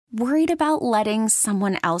Worried about letting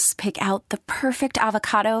someone else pick out the perfect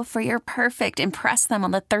avocado for your perfect impress them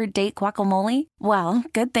on the third date guacamole? Well,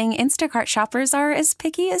 good thing Instacart shoppers are as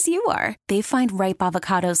picky as you are. They find ripe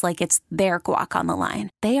avocados like it's their guac on the line.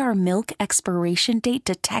 They are milk expiration date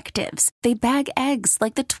detectives. They bag eggs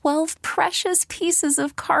like the 12 precious pieces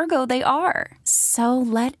of cargo they are. So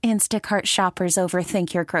let Instacart shoppers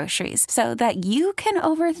overthink your groceries so that you can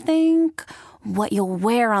overthink what you'll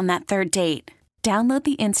wear on that third date. Download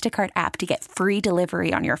the Instacart app to get free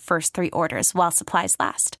delivery on your first 3 orders while supplies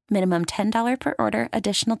last. Minimum $10 per order.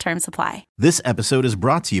 Additional terms apply. This episode is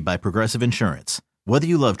brought to you by Progressive Insurance. Whether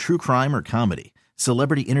you love true crime or comedy,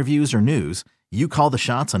 celebrity interviews or news, you call the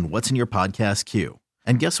shots on what's in your podcast queue.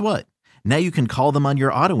 And guess what? Now you can call them on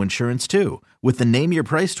your auto insurance too with the Name Your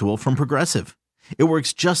Price tool from Progressive. It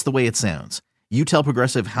works just the way it sounds. You tell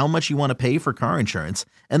Progressive how much you want to pay for car insurance,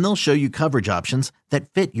 and they'll show you coverage options that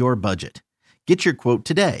fit your budget. Get your quote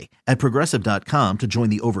today at Progressive.com to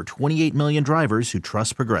join the over 28 million drivers who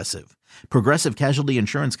trust Progressive. Progressive Casualty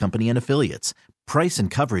Insurance Company and Affiliates. Price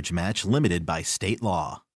and coverage match limited by state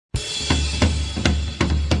law.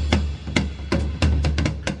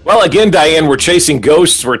 Well, again, Diane, we're chasing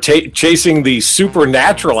ghosts. We're chasing the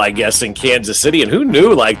supernatural, I guess, in Kansas City. And who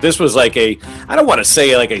knew, like, this was like I don't want to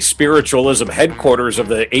say like a spiritualism headquarters of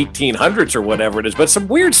the 1800s or whatever it is, but some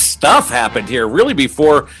weird stuff happened here really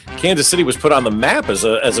before Kansas City was put on the map as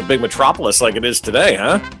a big metropolis like it is today,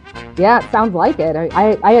 huh? Yeah, it sounds like it.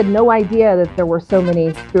 I had no idea that there were so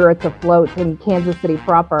many spirits afloat in Kansas City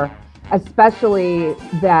proper, especially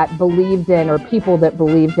that believed in, or people that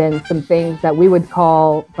believed in, some things that we would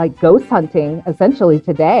call like ghost hunting essentially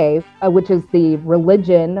today, which is the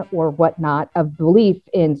religion or whatnot of belief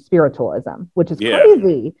in spiritualism, which is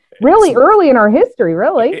crazy. Really early in our history,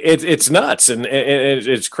 really. It's nuts. And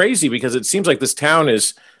it's crazy because it seems like this town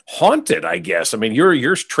is haunted, I guess. I mean,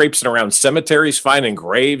 you're traipsing around cemeteries, finding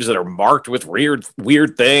graves that are marked with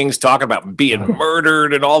weird things, talking about being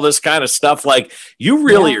murdered and all this kind of stuff. Like, you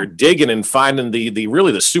really are digging and finding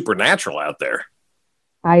the supernatural out there.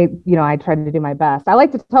 I try to do my best. I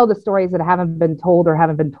like to tell the stories that haven't been told or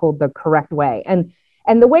haven't been told the correct way. And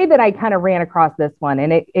the way that I kind of ran across this one,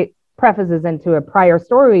 and it prefaces into a prior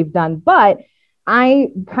story we've done, but I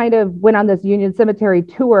kind of went on this Union Cemetery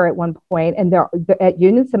tour at one point, and at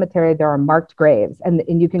Union Cemetery, there are marked graves, and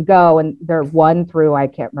you can go, and they're 1 through, I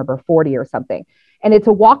can't remember, 40 or something. And it's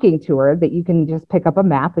a walking tour that you can just pick up a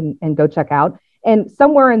map and go check out. And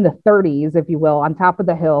somewhere in the 30s, if you will, on top of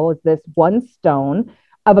the hill is this one stone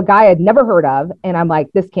of a guy I'd never heard of. And I'm like,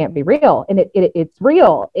 this can't be real. And it's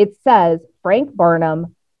real. It says Frank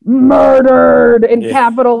Barnum murdered in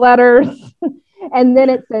capital letters. And then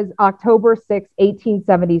it says October 6,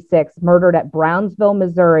 1876, murdered at Brownsville,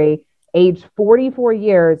 Missouri, age 44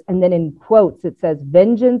 years. And then in quotes, it says,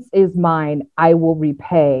 "Vengeance is mine, I will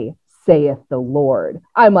repay, saith the Lord."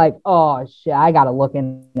 I'm like, oh shit, I got to look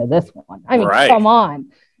into this one. I mean, Come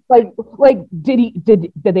on. Like,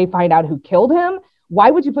 did they find out who killed him? Why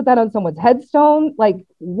would you put that on someone's headstone? Like,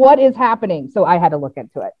 what is happening? So I had to look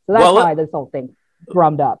into it. So that's why this whole thing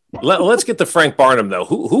drummed up. Let's get to Frank Barnum, though.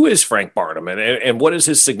 Who is Frank Barnum, and what is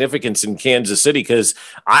his significance in Kansas City? Because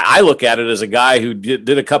I look at it as a guy who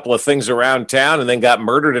did a couple of things around town and then got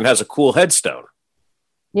murdered and has a cool headstone.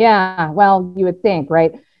 Yeah, well, you would think,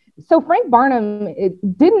 right? So Frank Barnum, it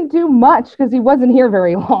didn't do much because he wasn't here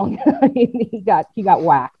very long. I mean, he got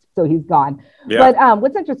whacked, so he's gone. Yeah. But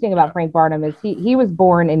what's interesting about Frank Barnum is he was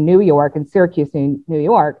born in New York, in Syracuse, New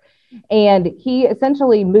York. And he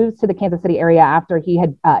essentially moves to the Kansas City area after he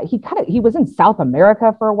was in South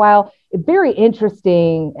America for a while. Very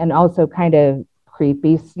interesting and also kind of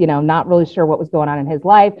creepy, not really sure what was going on in his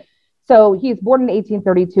life. So he's born in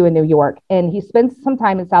 1832 in New York, and he spends some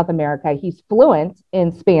time in South America. He's fluent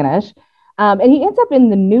in Spanish, and he ends up in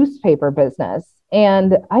the newspaper business.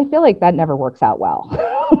 And I feel like that never works out well.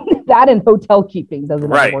 That and hotel keeping doesn't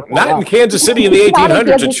work out Not well. in Kansas City in the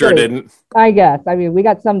 1800s, it sure didn't. I guess. I mean, we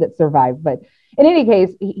got some that survived. But in any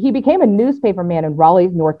case, he became a newspaper man in Raleigh,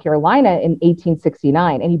 North Carolina in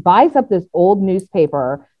 1869. And he buys up this old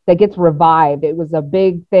newspaper that gets revived. It was a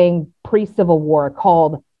big thing pre-Civil War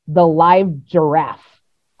called The Live Giraffe.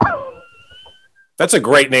 That's a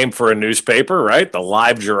great name for a newspaper, right? The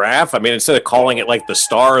Live Giraffe. I mean, instead of calling it like the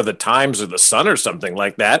Star or the Times or the Sun or something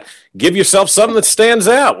like that, give yourself something that stands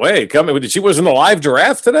out. Wait, she was in the Live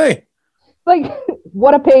Giraffe today? Like,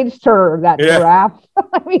 what a page turner, that giraffe.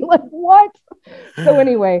 I mean, like, what? So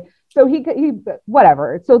anyway, So he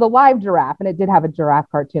whatever. So the live giraffe, and it did have a giraffe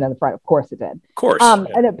cartoon on the front. Of course it did. Of course.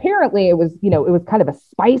 And apparently it was, it was kind of a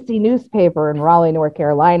spicy newspaper in Raleigh, North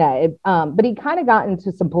Carolina. But he kind of got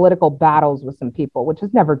into some political battles with some people, which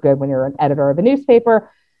is never good when you're an editor of a newspaper.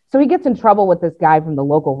 So he gets in trouble with this guy from the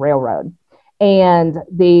local railroad. And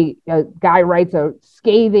the guy writes a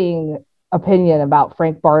scathing opinion about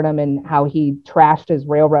Frank Barnum and how he trashed his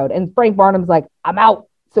railroad. And Frank Barnum's like, I'm out.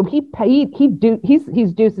 So he's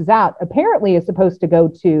deuces out. Apparently is supposed to go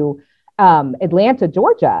to Atlanta,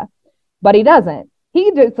 Georgia, but he doesn't.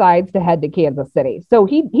 He decides to head to Kansas City. So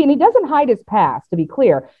he doesn't hide his past, to be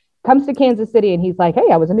clear. Comes to Kansas City and he's like, hey,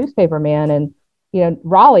 I was a newspaper man and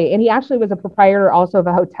Raleigh. And he actually was a proprietor also of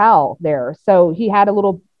a hotel there. So he had a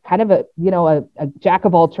little kind of a jack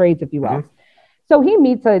of all trades, if you will. Mm-hmm. So he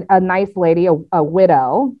meets a nice lady, a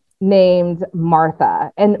widow named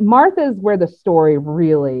Martha. And Martha is where the story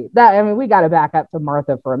really, we got to back up to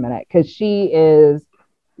Martha for a minute because she is,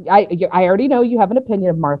 I already know you have an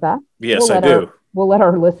opinion of Martha. Yes, I do. We'll let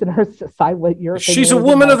our listeners decide what your opinion is. She's a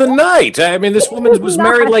woman of the night. I mean, this woman was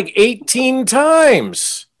married like 18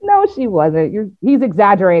 times. No, she wasn't. He's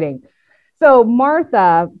exaggerating. So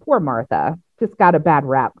Martha, poor Martha, just got a bad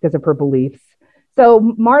rap because of her beliefs. So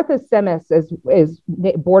Martha Semmes is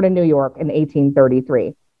born in New York in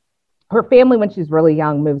 1833. Her family, when she's really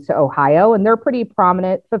young, moves to Ohio, and they're pretty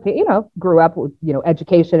prominent, grew up with,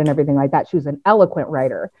 education and everything like that. She was an eloquent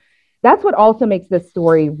writer. That's what also makes this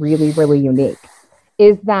story really, really unique,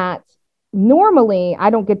 is that normally I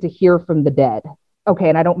don't get to hear from the dead. Okay,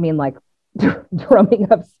 and I don't mean like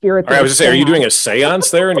drumming up spirits. I was just saying, are you doing a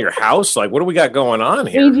seance there in your house? Like, what do we got going on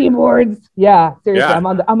here? Ouija boards. Yeah, seriously,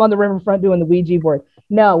 yeah. I'm on the riverfront doing the Ouija board.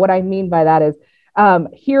 No, what I mean by that is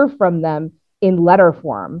hear from them in letter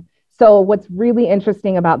form. So what's really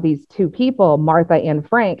interesting about these two people, Martha and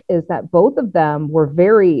Frank, is that both of them were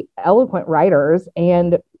very eloquent writers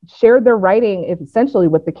and shared their writing essentially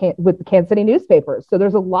with the Kansas City newspapers. So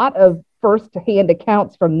there's a lot of first-hand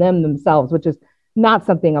accounts from them themselves, which is not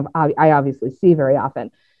something I obviously see very often.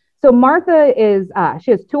 So Martha she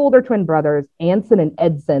has two older twin brothers, Anson and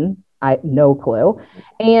Edson. No clue.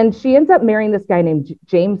 And she ends up marrying this guy named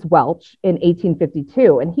James Welch in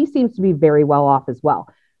 1852, and he seems to be very well off as well.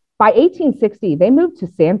 By 1860, they moved to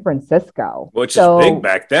San Francisco, which is big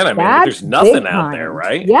back then. I mean, there's nothing out there,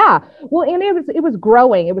 right? Yeah. Well, and it was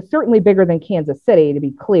growing. It was certainly bigger than Kansas City, to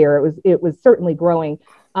be clear. It was certainly growing.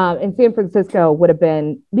 And San Francisco would have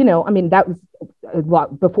been, that was a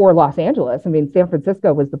lot before Los Angeles. I mean, San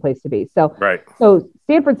Francisco was the place to be. So, right. So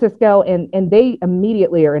San Francisco, and they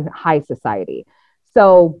immediately are in high society.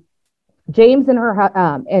 So James and her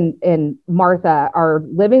and Martha are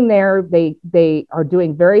living there. They are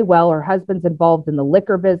doing very well. Her husband's involved in the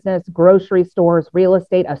liquor business, grocery stores, real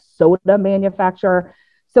estate, a soda manufacturer.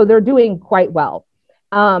 So they're doing quite well.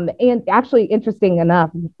 And actually, interesting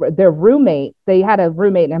enough, their roommate, they had a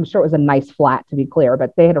roommate, and I'm sure it was a nice flat, to be clear,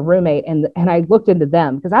 but they had a roommate, and I looked into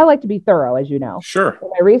them because I like to be thorough, as you know. Sure. In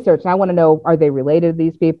my research, and I want to know, are they related to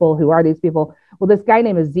these people? Who are these people? Well, this guy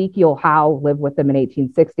named Ezekiel Howe lived with them in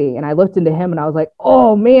 1860, and I looked into him, and I was like,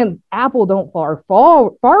 oh man, apple don't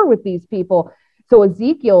fall far with these people. So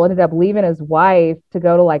Ezekiel ended up leaving his wife to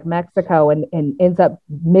go to like Mexico and ends up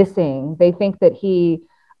missing. They think that he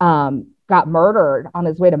got murdered on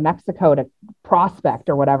his way to Mexico to prospect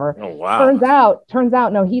or whatever. Oh, wow. Turns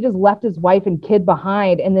out, no, he just left his wife and kid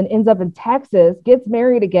behind and then ends up in Texas, gets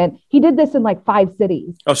married again. He did this in like 5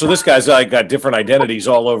 cities. Oh, so this guy's got different identities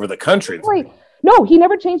all over the country. Right. No, he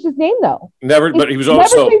never changed his name though. Never, but he was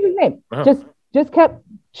also never changed his name. Uh-huh. Just kept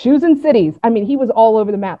choosing cities. I mean, he was all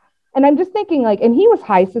over the map. And I'm just thinking and he was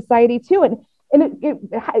high society too. And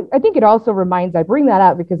I think it also I bring that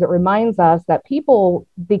up because it reminds us that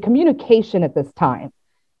the communication at this time,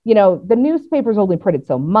 the newspapers only printed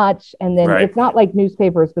so much. And then It's not like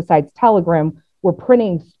newspapers besides Telegram were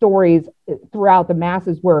printing stories throughout the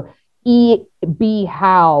masses where E.B.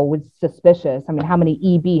 Howe was suspicious. I mean, how many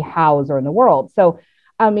E.B. Howes are in the world? So,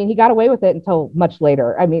 I mean, he got away with it until much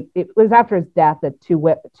later. I mean, it was after his death that two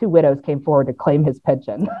widows came forward to claim his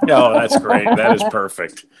pension. Oh, that's great. That is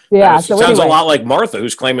perfect. Yeah. Sounds a lot like Martha,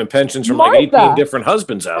 who's claiming pensions from like 18 different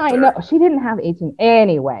husbands out there. I know. She didn't have 18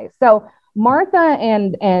 anyway. So Martha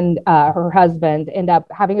and her husband end up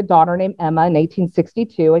having a daughter named Emma in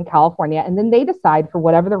 1862 in California. And then they decide, for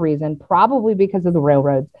whatever the reason, probably because of the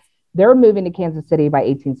railroads, they're moving to Kansas City by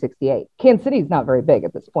 1868. Kansas City is not very big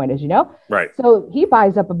at this point, as you know. Right. So he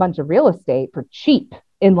buys up a bunch of real estate for cheap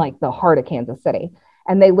in like the heart of Kansas City.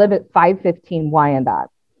 And they live at 515 Wyandotte.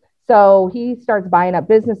 So he starts buying up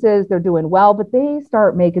businesses. They're doing well, but they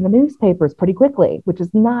start making the newspapers pretty quickly, which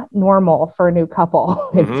is not normal for a new couple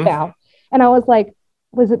in town. And I was like,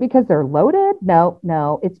 was it because they're loaded?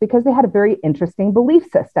 No, it's because they had a very interesting belief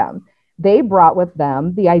system. They brought with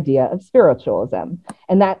them the idea of spiritualism.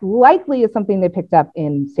 And that likely is something they picked up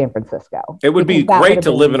in San Francisco. It would be great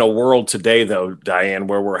to live in a world today, though, Diane,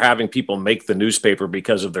 where we're having people make the newspaper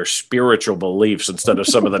because of their spiritual beliefs instead of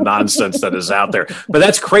some of the nonsense that is out there. But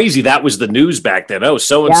that's crazy. That was the news back then. Oh,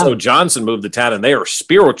 so-and-so Johnson moved to town and they are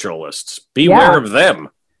spiritualists. Beware of them.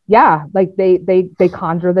 Yeah, like they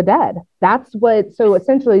conjure the dead. That's what, so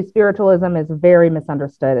essentially spiritualism is very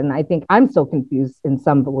misunderstood. And I think I'm still confused in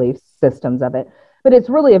some belief systems of it, but it's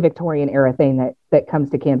really a Victorian era thing that comes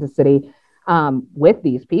to Kansas City with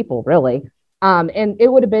these people, really. And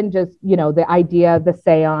it would have been just, the idea of the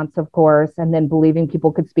seance, of course, and then believing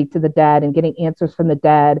people could speak to the dead and getting answers from the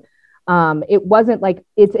dead. It wasn't like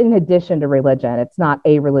it's in addition to religion. It's not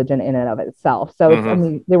a religion in and of itself. So it's, I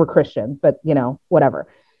mean, they were Christian, but whatever.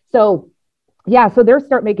 So, so they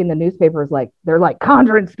start making the newspapers they're like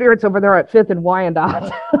conjuring spirits over there at 5th and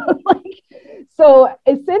Wyandotte. So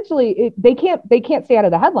essentially, they can't stay out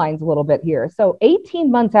of the headlines a little bit here. So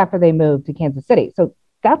 18 months after they moved to Kansas City, so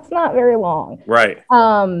that's not very long. Right.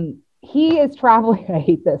 He is traveling. I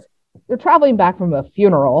hate this. They're traveling back from a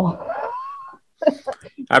funeral.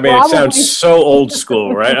 I mean, it sounds so old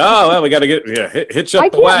school, right? Oh, well, we got to hitch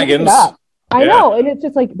up the wagons. I know. And it's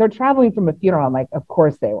just like they're traveling from a funeral. I'm like, of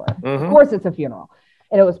course they were. Of course it's a funeral.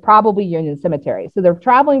 And it was probably Union Cemetery. So they're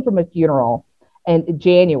traveling from a funeral in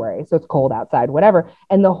January. So it's cold outside, whatever.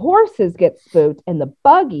 And the horses get spooked and the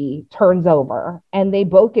buggy turns over and they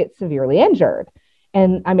both get severely injured.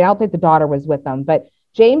 And I mean, I don't think the daughter was with them, but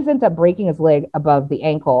James ends up breaking his leg above the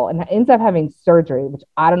ankle and ends up having surgery, which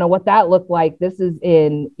I don't know what that looked like. This is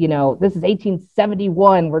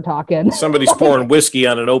 1871. We're talking. Somebody's pouring whiskey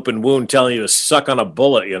on an open wound, telling you to suck on a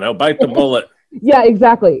bullet, bite the bullet. Yeah,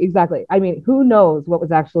 exactly. I mean, who knows what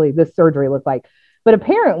was actually this surgery looked like? But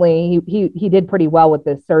apparently he did pretty well with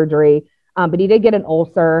this surgery. But he did get an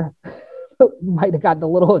ulcer. Might have gotten a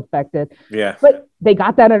little infected. Yeah. But they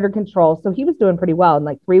got that under control. So he was doing pretty well.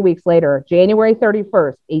 And 3 weeks later, January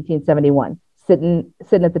 31st, 1871, sitting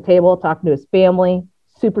at the table, talking to his family,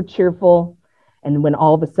 super cheerful. And when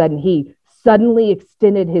all of a sudden he suddenly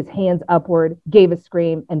extended his hands upward, gave a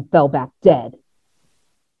scream, and fell back dead.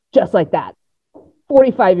 Just like that.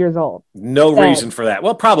 45 years old. No reason for that.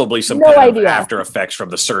 Well, probably some kind of after effects from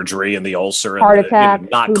the surgery and the ulcer and heart attack,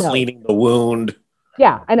 not cleaning the wound.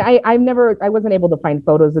 Yeah. And I wasn't able to find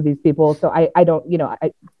photos of these people. So I don't,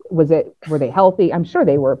 were they healthy? I'm sure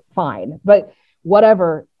they were fine, but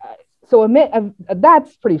whatever. So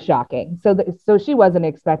that's pretty shocking. So she wasn't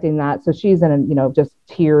expecting that. So she's in, just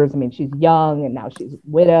tears. I mean, she's young and now she's a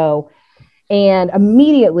widow. And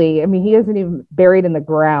immediately, I mean, he isn't even buried in the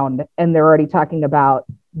ground and they're already talking about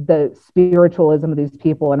the spiritualism of these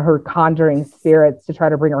people and her conjuring spirits to try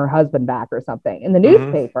to bring her husband back or something in the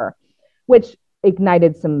newspaper, which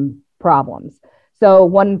ignited some problems. So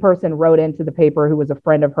one person wrote into the paper who was a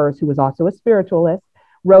friend of hers, who was also a spiritualist,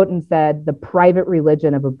 wrote and said, the private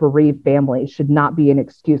religion of a bereaved family should not be an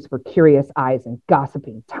excuse for curious eyes and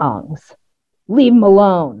gossiping tongues. Leave him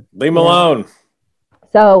alone. Leave him alone.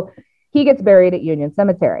 So he gets buried at Union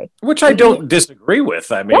Cemetery. Which I don't disagree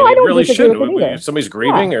with. I mean, it really shouldn't. If somebody's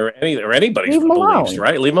grieving or anybody's beliefs,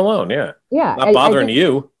 right? Leave them alone. Yeah. Yeah. Not bothering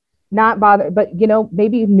you. Not bothered. But,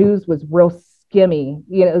 maybe news was real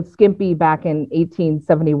skimpy back in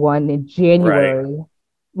 1871 in January,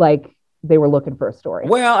 they were looking for a story.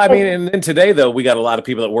 Well, I mean, and today though, we got a lot of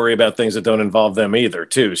people that worry about things that don't involve them either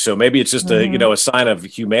too. So maybe it's just a sign of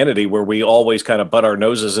humanity where we always kind of butt our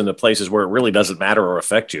noses into places where it really doesn't matter or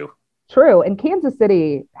affect you. True. And Kansas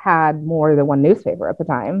City had more than one newspaper at the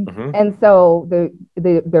time. And so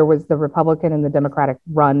there was the Republican and the Democratic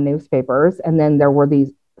run newspapers. And then there were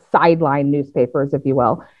these sideline newspapers, if you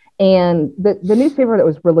will. And the newspaper that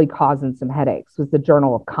was really causing some headaches was the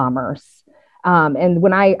Journal of Commerce. And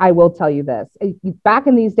when I will tell you this, back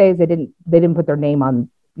in these days, they didn't put their name on,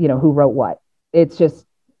 who wrote what. It's just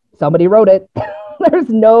somebody wrote it. There's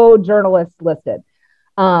no journalist listed.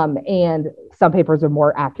 And some papers are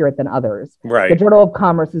more accurate than others. Right. The Journal of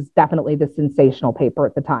Commerce is definitely the sensational paper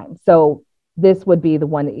at the time. So this would be the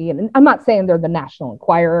one that, I'm not saying they're the National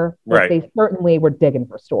Enquirer, but they certainly were digging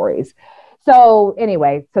for stories. So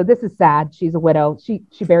anyway, so this is sad. She's a widow. She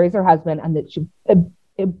buries her husband, and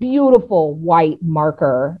a beautiful white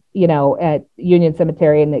marker, at Union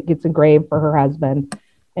Cemetery, and it gets engraved for her husband,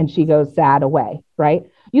 and she goes sad away. Right?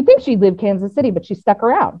 You'd think she'd leave Kansas City, but she stuck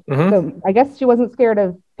around. So I guess she wasn't scared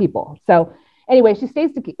of people. So Anyway, she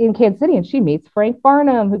stays in Kansas City and she meets Frank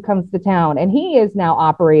Barnum, who comes to town. And he is now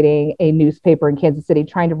operating a newspaper in Kansas City,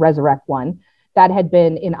 trying to resurrect one that had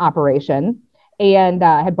been in operation and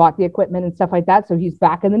had bought the equipment and stuff like that. So he's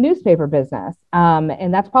back in the newspaper business.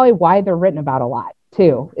 And that's probably why they're written about a lot,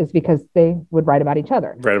 too, is because they would write about each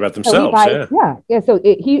other. Write about themselves, yeah. So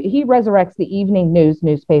he resurrects the Evening News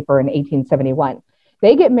newspaper in 1871.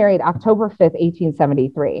 They get married October 5th,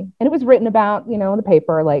 1873. And it was written about, in the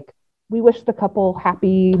paper, like, we wish the couple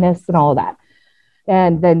happiness and all of that.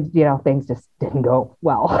 And then, things just didn't go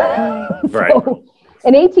well. Right. So,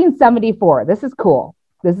 in 1874, this is cool.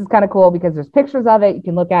 This is kind of cool because there's pictures of it. You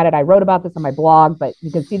can look at it. I wrote about this on my blog, but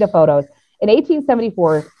you can see the photos. In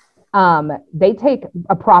 1874, they take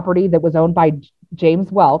a property that was owned by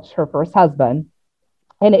James Welch, her first husband,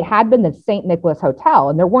 and it had been the St. Nicholas Hotel.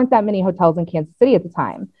 And there weren't that many hotels in Kansas City at the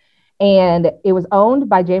time. And it was owned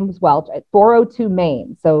by James Welch at 402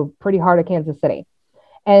 Main, so pretty hard of Kansas City.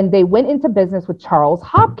 And they went into business with Charles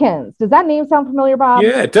Hopkins. Does that name sound familiar, Bob?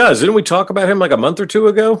 Yeah, it does. Didn't we talk about him like a month or two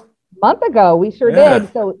ago? Month ago, we sure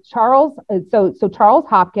did. So Charles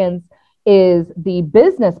Hopkins is the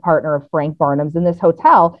business partner of Frank Barnum's in this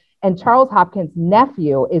hotel. And Charles Hopkins'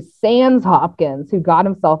 nephew is Sands Hopkins, who got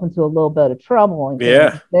himself into a little bit of trouble in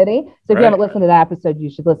Kansas City. So if you haven't listened to that episode,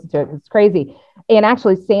 you should listen to it. It's crazy. And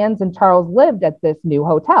actually, Sands and Charles lived at this new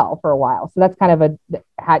hotel for a while. So that's kind of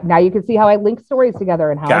now you can see how I link stories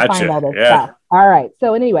together and how I find all this stuff. All right.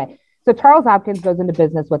 So anyway, Charles Hopkins goes into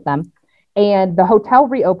business with them, and the hotel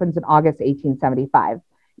reopens in August 1875.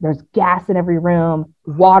 There's gas in every room,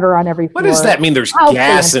 water on every floor. What does that mean? There's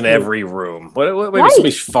gas in every room. What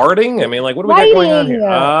somebody's farting? I mean, like, what do we got going on here?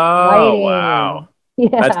 Oh, wow.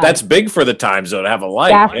 Yeah. That's big for the times, though, to have a light.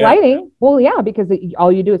 Gas lighting. Well, yeah, because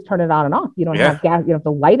all you do is turn it on and off. You don't have gas. You don't have to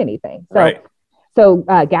light anything. So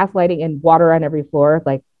gas lighting and water on every floor,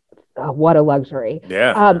 like, what a luxury.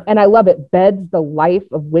 Yeah. And I love it. Beds, the life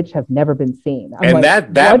of which have never been seen.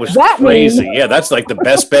 That was crazy. Yeah, that's like the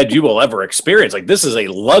best bed you will ever experience. Like, this is a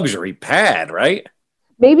luxury pad, right?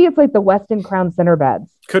 Maybe it's like the Westin Crown Center beds.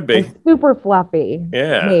 Could be. It's super fluffy.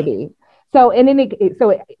 Yeah. Maybe. So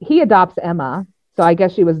he adopts Emma. So I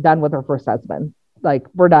guess she was done with her first husband. Like,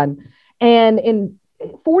 we're done. And in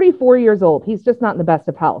 44 years old, he's just not in the best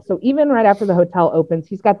of health. So even right after the hotel opens,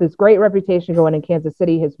 he's got this great reputation going in Kansas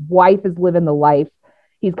City. His wife is living the life.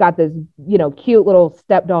 He's got this, cute little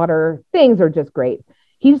stepdaughter. Things are just great.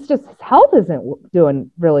 His health isn't doing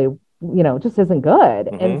really, just isn't good.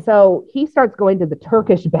 Mm-hmm. And so he starts going to the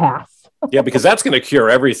Turkish baths. Yeah, because that's going to cure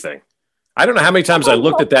everything. I don't know how many times I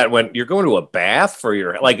looked at that when you're going to a bath for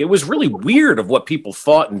it was really weird of what people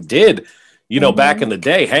thought and did. Back in the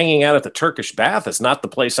day, hanging out at the Turkish bath is not the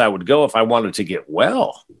place I would go if I wanted to get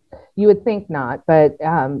well. You would think not, but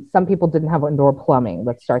some people didn't have indoor plumbing.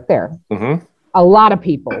 Let's start there. Mm-hmm. A lot of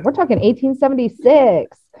people. We're talking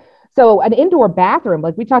 1876. So an indoor bathroom,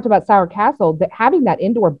 like we talked about Sauer Castle, that having that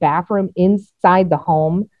indoor bathroom inside the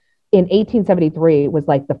home in 1873 was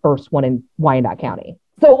like the first one in Wyandotte County.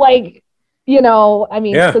 So so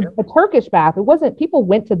the Turkish bath, it wasn't, people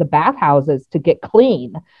went to the bathhouses to get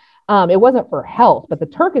clean. It wasn't for health, but the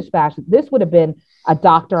Turkish bath, this would have been a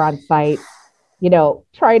doctor on site,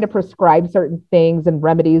 trying to prescribe certain things and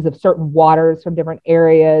remedies of certain waters from different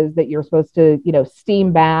areas that you're supposed to,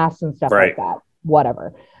 steam baths and stuff like that,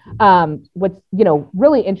 whatever. What's,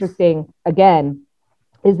 really interesting, again,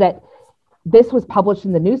 is that this was published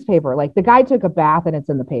in the newspaper. Like, the guy took a bath and it's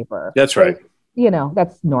in the paper. That's right.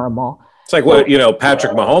 That's normal. It's like what,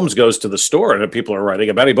 Patrick Mahomes goes to the store and people are writing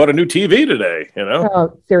about he bought a new TV today,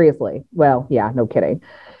 Oh, seriously. Well, yeah, no kidding.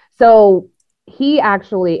 So he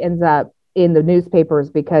actually ends up in the newspapers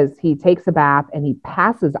because he takes a bath and he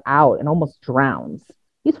passes out and almost drowns.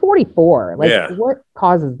 He's 44. What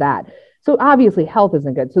causes that? So obviously health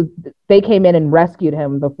isn't good. So they came in and rescued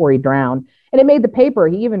him before he drowned. And it made the paper.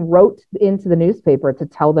 He even wrote into the newspaper to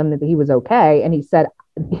tell them that he was okay. And he said,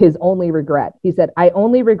 his only regret. He said, I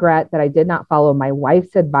only regret that I did not follow my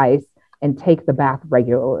wife's advice and take the bath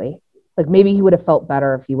regularly. Like, maybe he would have felt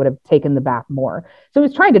better if he would have taken the bath more. So he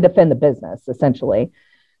was trying to defend the business, essentially.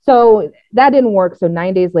 So that didn't work. So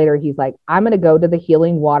 9 days later, he's like, I'm going to go to the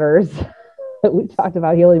healing waters. We talked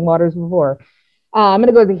about healing waters before. I'm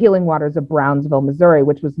going to go to the healing waters of Brownsville, Missouri,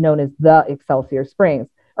 which was known as the Excelsior Springs.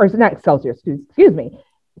 Or it's not Excelsior, excuse me.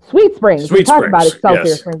 Sweet Springs. We talked about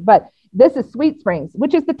Excelsior Springs, but this is Sweet Springs,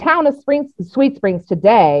 which is the town of Sweet Springs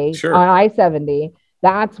today on I-70.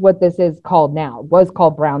 That's what this is called now. It was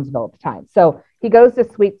called Brownsville at the time. So he goes to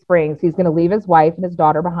Sweet Springs. He's going to leave his wife and his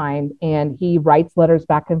daughter behind, and he writes letters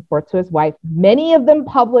back and forth to his wife, many of them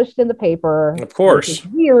published in the paper. Of course. Which is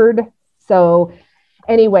weird. So,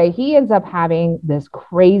 Anyway, he ends up having this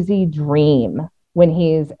crazy dream when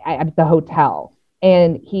he's at the hotel,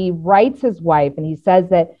 and he writes his wife and he says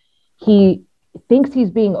that he thinks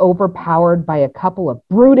he's being overpowered by a couple of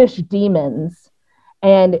brutish demons,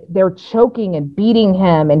 and they're choking and beating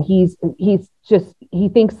him. And he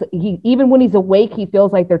thinks even when he's awake, he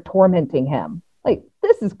feels like they're tormenting him. Like,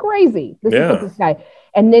 this is crazy. This is what this guy.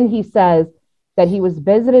 And then he says that he was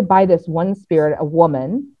visited by this one spirit, a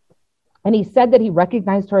woman. And he said that he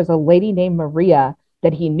recognized her as a lady named Maria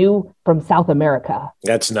that he knew from South America.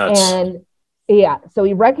 That's nuts. And so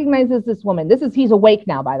he recognizes this woman. He's awake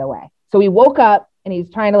now, by the way. So he woke up and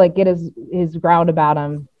he's trying to like get his ground about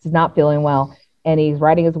him. He's not feeling well. And he's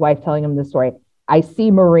writing his wife, telling him the story. I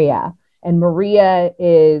see Maria. And Maria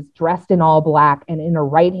is dressed in all black. And in her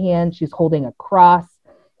right hand, she's holding a cross.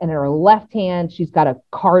 And in her left hand, she's got a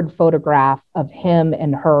card photograph of him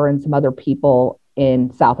and her and some other people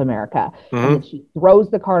in South America. Mm-hmm. And then she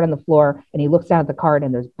throws the card on the floor, and he looks down at the card,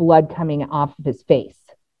 and there's blood coming off of his face.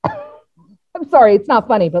 I'm sorry, it's not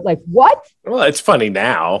funny, but like, what? Well, it's funny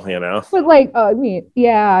now, you know. But like, I mean,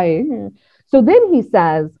 yeah. So then he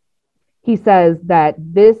says that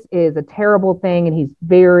this is a terrible thing, and he's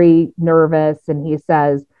very nervous, and he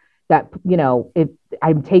says that, you know, if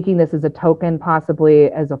I'm taking this as a token,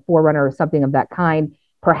 possibly as a forerunner or something of that kind,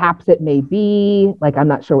 perhaps it may be, like, I'm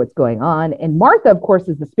not sure what's going on. And Martha, of course,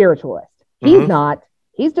 is the spiritualist. He's not.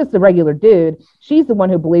 He's just a regular dude. She's the one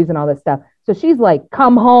who believes in all this stuff. So she's like,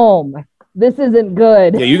 come home. This isn't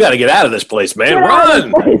good. Yeah, you got to get out of this place, man.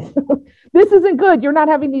 Run. This isn't good. You're not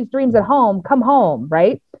having these dreams at home. Come home,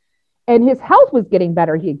 right? And his health was getting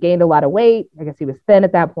better. He had gained a lot of weight. I guess he was thin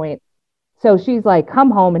at that point. So she's like,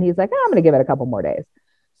 come home. And he's like, I'm going to give it a couple more days.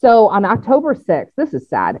 So on October 6th, this is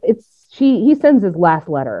sad. He sends his last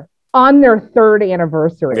letter on their third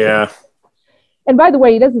anniversary. Yeah. And by the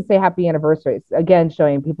way, he doesn't say happy anniversary. It's, again,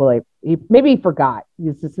 showing people like maybe he forgot.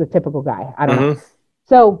 He's just a typical guy. I don't know.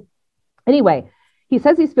 So anyway, he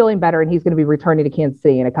says he's feeling better and he's going to be returning to Kansas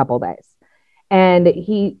City in a couple of days. And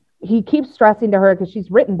he keeps stressing to her, because she's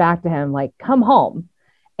written back to him like, come home.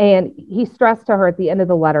 And he stressed to her at the end of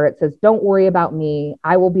the letter, it says, don't worry about me.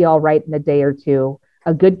 I will be all right in a day or two.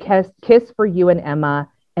 A good kiss for you and Emma,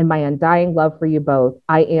 and my undying love for you both.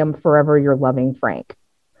 I am forever your loving Frank.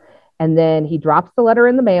 And then he drops the letter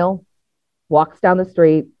in the mail, walks down the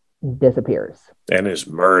street, and disappears. And is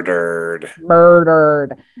murdered.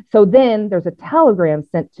 So then there's a telegram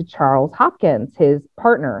sent to Charles Hopkins, his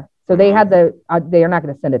partner. So they had they are not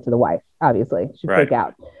going to send it to the wife, obviously. She'd freak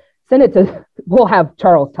out. Send it to, we'll have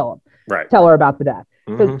Charles tell her about the death.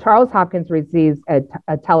 So Charles Hopkins receives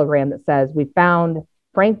a telegram that says, we found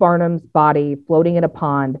Frank Barnum's body floating in a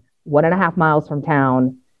pond 1.5 miles from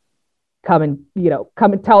town. Come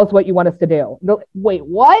and tell us what you want us to do. Wait,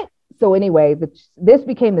 what? So anyway, this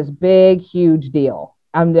became this big, huge deal.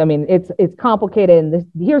 I mean, it's complicated. And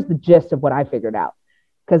here's the gist of what I figured out.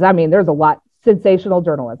 Because, I mean, there's a lot, sensational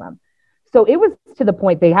journalism. So it was to the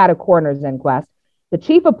point they had a coroner's inquest. The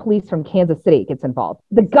chief of police from Kansas City gets involved.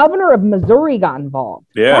 The governor of Missouri got involved.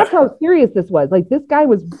 Yeah. That's how serious this was. Like, this guy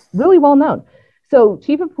was really well known. So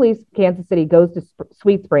chief of police, Kansas City, goes to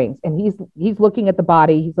Sweet Springs, and he's looking at the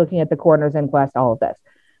body. He's looking at the coroner's inquest, all of this.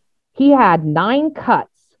 He had 9 cuts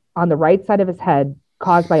on the right side of his head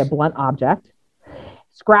caused by a blunt object,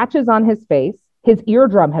 scratches on his face. His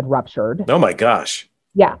eardrum had ruptured. Oh, my gosh.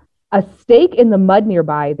 Yeah. A stake in the mud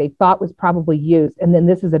nearby they thought was probably used. And then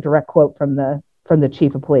this is a direct quote from the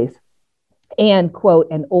chief of police. And,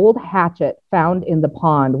 quote, an old hatchet found in the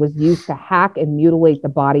pond was used to hack and mutilate the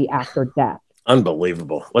body after death.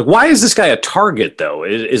 Unbelievable. Like, why is this guy a target, though?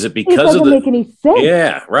 Is it because it doesn't make any sense.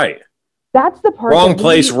 Yeah, right. That's the part. Wrong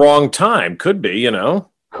place, wrong time. Could be, you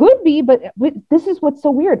know. Could be, but this is what's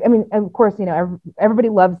so weird. I mean, of course, you know, everybody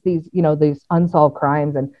loves these, you know, these unsolved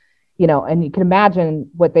crimes, and you know, and you can imagine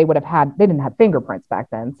what they would have had. They didn't have fingerprints back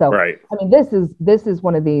then, so right. I mean, this is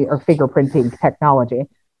one of the fingerprinting technology.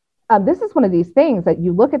 This is one of these things that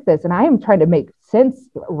you look at this, and I am trying to make sense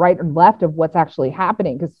right and left of what's actually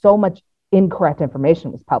happening, because so much incorrect information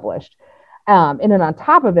was published. And then on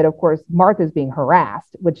top of it, of course, Martha's being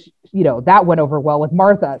harassed, which, you know, that went over well with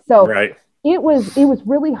Martha. So right. It was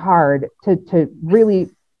really hard to really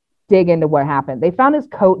dig into what happened. They found his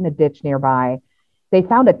coat in a ditch nearby. They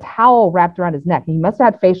found a towel wrapped around his neck. He must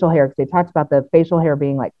have had facial hair, because they talked about the facial hair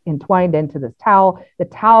being like entwined into this towel. The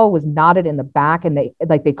towel was knotted in the back, and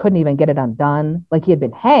they couldn't even get it undone. Like he had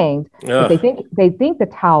been hanged. But they think the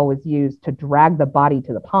towel was used to drag the body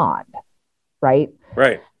to the pond. Right.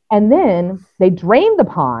 And then they drained the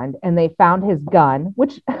pond and they found his gun,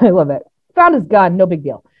 which I love it. Found his gun, no big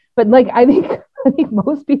deal. But like, I think I think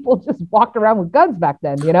most people just walked around with guns back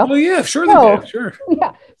then, you know? Oh yeah, sure So, they did. Sure.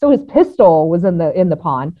 Yeah. So his pistol was in the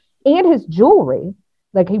pond and his jewelry.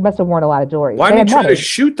 Like he must have worn a lot of jewelry. Why didn't he try to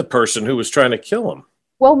shoot the person who was trying to kill him?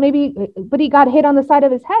 Well, maybe, but he got hit on the side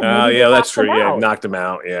of his head. Oh yeah, that's true. Yeah, knocked him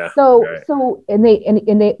out. Yeah. So,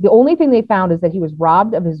 the only thing they found is that he was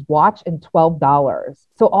robbed of his watch and $12.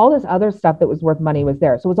 So all this other stuff that was worth money was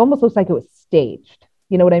there. So it almost looks like it was staged.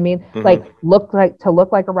 You know what I mean? Mm-hmm. Like look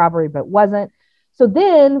like a robbery, but wasn't. So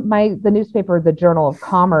then the newspaper, the Journal of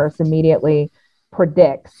Commerce, immediately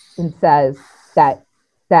predicts and says that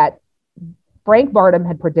Frank Barnum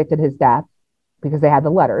had predicted his death because they had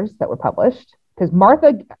the letters that were published. Because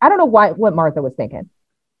Martha, I don't know what Martha was thinking.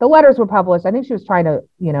 The letters were published. I think she was trying to,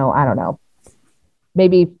 I don't know,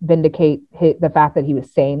 maybe vindicate the fact that he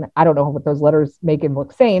was sane. I don't know what those letters make him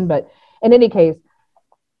look sane, but in any case,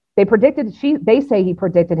 they say he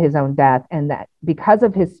predicted his own death, and that because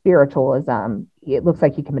of his spiritualism, it looks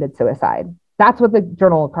like he committed suicide. That's what the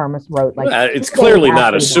Journal of Commerce wrote. Like it's clearly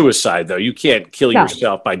not a suicide, though. You can't kill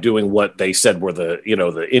yourself by doing what they said were the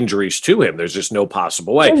injuries to him. There's just no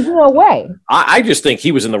possible way. There's no way. I just think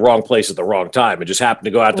he was in the wrong place at the wrong time and just happened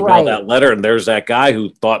to go out to mail that letter. And there's that guy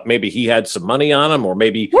who thought maybe he had some money on him, or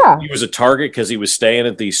maybe he was a target because he was staying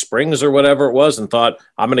at these springs or whatever it was, and thought,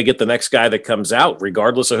 I'm going to get the next guy that comes out,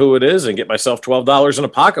 regardless of who it is, and get myself $12 in a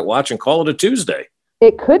pocket watch and call it a Tuesday.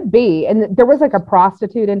 It could be. And there was like a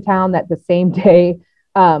prostitute in town that the same day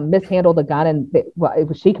mishandled a gun,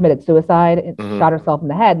 and she committed suicide and shot herself in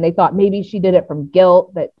the head. And they thought maybe she did it from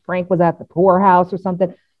guilt, that Frank was at the poorhouse or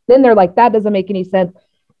something. Then they're like, that doesn't make any sense.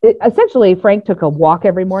 Essentially, Frank took a walk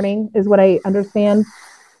every morning is what I understand.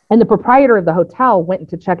 And the proprietor of the hotel went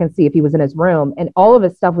to check and see if he was in his room. And all of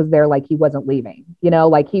his stuff was there, like he wasn't leaving,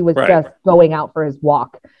 like he was just going out for his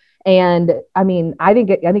walk. And I mean, I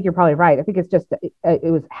think you're probably right. I think it's just,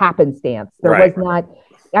 it was happenstance. There was not,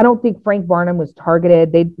 I don't think Frank Barnum was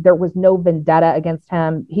targeted. There was no vendetta against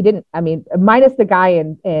him. He didn't, minus the guy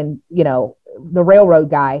and the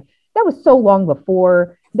railroad guy, that was so long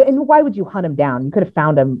before. And why would you hunt him down? You could have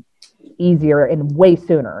found him easier and way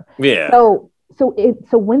sooner. Yeah. So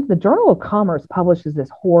when the Journal of Commerce publishes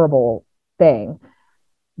this horrible thing,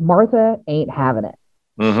 Martha ain't having it.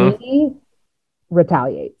 Mm-hmm. She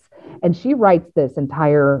retaliates. And she writes this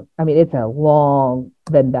entire, it's a long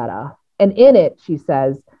vendetta. And in it, she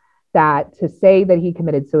says that to say that he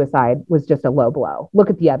committed suicide was just a low blow. Look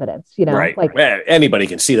at the evidence, Right. Like anybody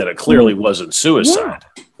can see that it clearly wasn't suicide.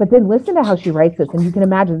 Yeah. But then listen to how she writes this. And you can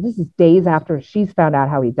imagine this is days after she's found out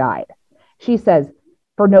how he died. She says,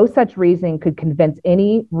 for no such reason could convince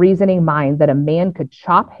any reasoning mind that a man could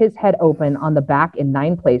chop his head open on the back in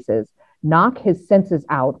 9 places, knock his senses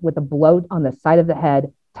out with a blow on the side of the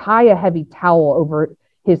head, tie a heavy towel over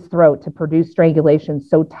his throat to produce strangulation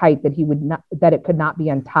so tight that it could not be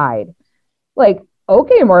untied. Like,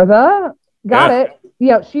 okay, Martha, got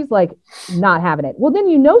it. She's like not having it. Well, then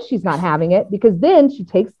she's not having it, because then she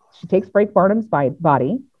takes Frank Barnum's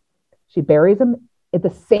body, she buries him at the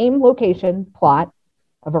same location plot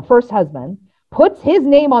of her first husband, puts his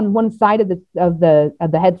name on one side of the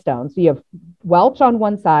headstone. So you have Welch on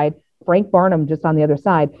one side, Frank Barnum just on the other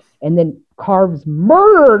side, and then carves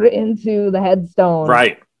murdered into the headstone.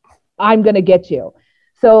 Right. I'm going to get you.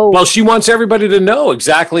 So, well, she wants everybody to know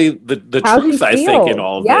exactly the truth, I think, in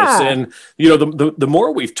all of this. And, the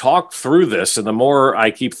more we've talked through this, and the more I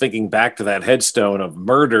keep thinking back to that headstone of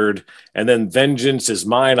murdered, and then vengeance is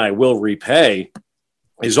mine, I will repay,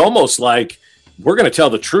 is almost like, we're going to tell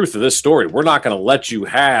the truth of this story. We're not going to let you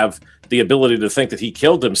have the ability to think that he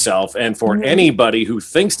killed himself. And for anybody who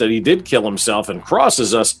thinks that he did kill himself and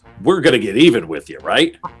crosses us, we're going to get even with you,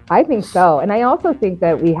 right? I think so. And I also think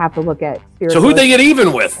that we have to look at spiritual. So who'd they get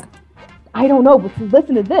even with? I don't know, but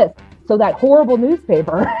listen to this. So that horrible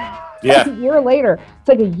newspaper, a year later, it's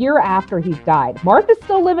like a year after he's died. Martha's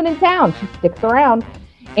still living in town. She sticks around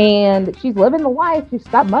and she's living the life. She's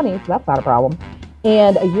got money, so that's not a problem.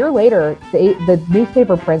 And a year later, the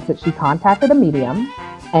newspaper prints that she contacted a medium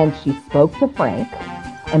and she spoke to Frank,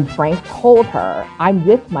 and Frank told her, I'm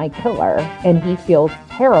with my killer and he feels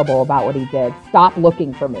terrible about what he did. Stop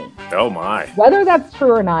looking for me. Oh my. Whether that's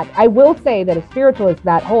true or not, I will say that a spiritualist,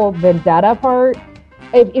 that whole vendetta part,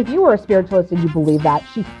 if you were a spiritualist and you believe that,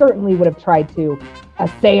 she certainly would have tried to a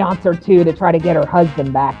seance or two to try to get her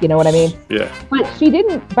husband back. You know what I mean? Yeah. But she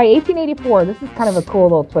didn't. By 1884, this is kind of a cool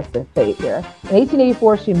little twist of fate here. In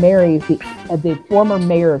 1884, she marries the former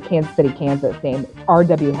mayor of Kansas City, Kansas, named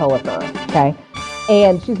R.W. Hilliker. Okay.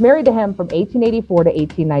 And she's married to him from 1884 to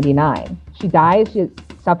 1899. She dies. She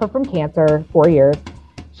suffered from cancer, 4 years.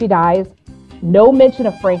 She dies. No mention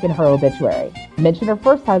of Frank in her obituary. Mention her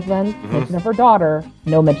first husband, mention of her daughter,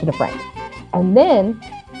 no mention of Frank. And then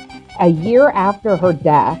a year after her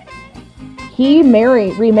death, he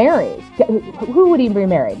remarries. Who would he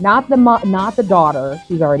remarry? Not the daughter.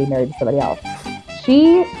 She's already married to somebody else.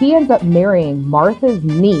 He ends up marrying Martha's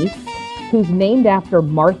niece, who's named after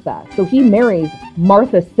Martha. So he marries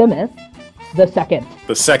Martha Simis the second.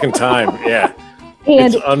 The second time, yeah.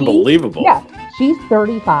 And it's unbelievable. She's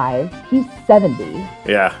 35. He's 70.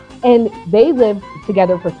 Yeah. And they lived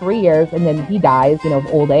together for 3 years, and then he dies, of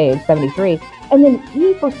old age, 73. And then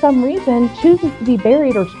he, for some reason, chooses to be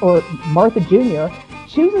buried, or Martha Jr.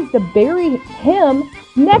 chooses to bury him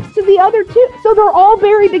next to the other two. So they're all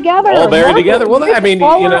buried together. All buried together. Well, I mean,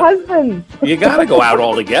 all her husbands. You got to go out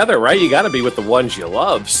all together, right? You got to be with the ones you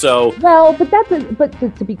love. So well, but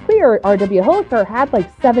to be clear, R.W. Hilliker had like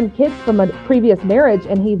 7 kids from a previous marriage,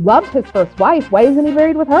 and he loved his first wife. Why isn't he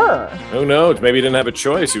buried with her? Who knows? Maybe he didn't have a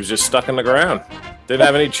choice. He was just stuck in the ground. Didn't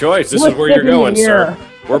have any choice. This is where you're going, sir.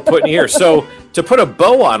 We're putting here. So to put a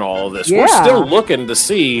bow on all of this, we're still looking to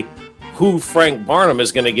see who Frank Barnum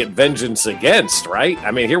is going to get vengeance against, right?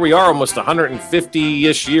 I mean, here we are almost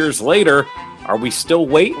 150-ish years later. Are we still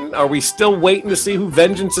waiting? Are we still waiting to see who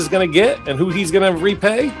vengeance is going to get and who he's going to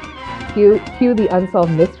repay? Cue the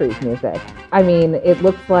Unsolved Mysteries music. I mean, it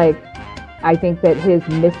looks like I think that his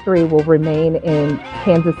mystery will remain in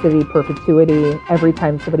Kansas City perpetuity every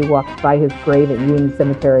time somebody walks by his grave at Union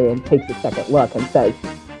Cemetery and takes a second look and says,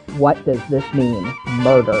 what does this mean?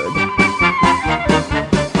 Murdered.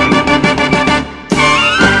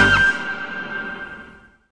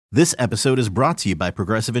 This episode is brought to you by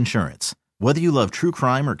Progressive Insurance. Whether you love true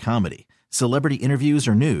crime or comedy, celebrity interviews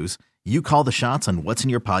or news, you call the shots on what's in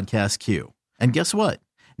your podcast queue. And guess what?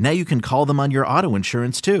 Now you can call them on your auto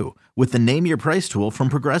insurance too with the Name Your Price tool from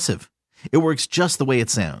Progressive. It works just the way it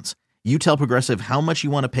sounds. You tell Progressive how much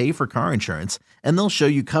you want to pay for car insurance, and they'll show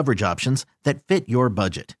you coverage options that fit your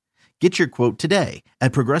budget. Get your quote today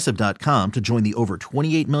at Progressive.com to join the over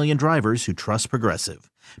 28 million drivers who trust Progressive.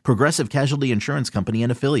 Progressive Casualty Insurance Company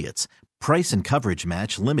and Affiliates. Price and coverage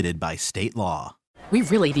match limited by state law. We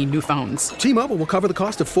really need new phones. T-Mobile will cover the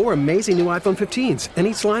cost of 4 amazing new iPhone 15s, and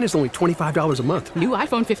each line is only $25 a month. New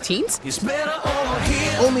iPhone 15s? It's better over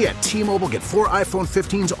here. Only at T-Mobile, get 4 iPhone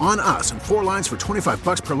 15s on us and 4 lines for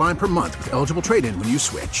 $25 per line per month with eligible trade-in when you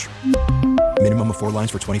switch. Minimum of 4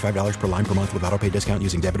 lines for $25 per line per month with autopay discount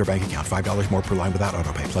using debit or bank account. $5 more per line without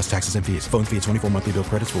autopay, plus taxes and fees. Phone fee at 24 monthly bill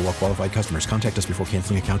credits for well-qualified customers. Contact us before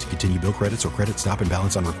canceling account to continue bill credits or credit stop and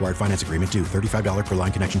balance on required finance agreement due. $35 per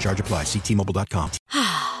line connection charge applies. See T-Mobile.com.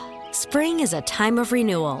 Spring is a time of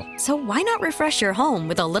renewal, so why not refresh your home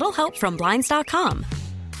with a little help from Blinds.com?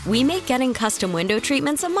 We make getting custom window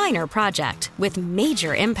treatments a minor project with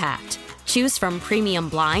major impact. Choose from premium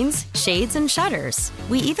blinds, shades, and shutters.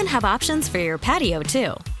 We even have options for your patio,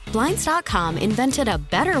 too. Blinds.com invented a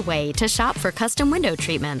better way to shop for custom window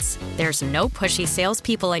treatments. There's no pushy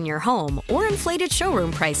salespeople in your home or inflated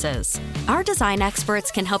showroom prices. Our design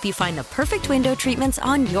experts can help you find the perfect window treatments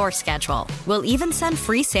on your schedule. We'll even send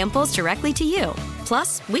free samples directly to you.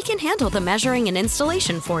 Plus, we can handle the measuring and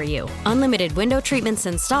installation for you. Unlimited window treatments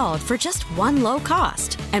installed for just one low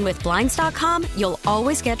cost. And with Blinds.com, you'll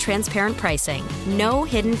always get transparent pricing. No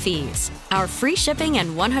hidden fees. Our free shipping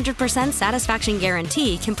and 100% satisfaction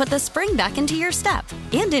guarantee can put the spring back into your step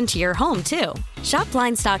and into your home, too. Shop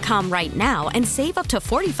Blinds.com right now and save up to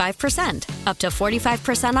 45%. Up to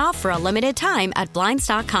 45% off for a limited time at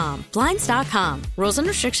Blinds.com. Blinds.com. Rules and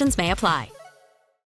restrictions may apply.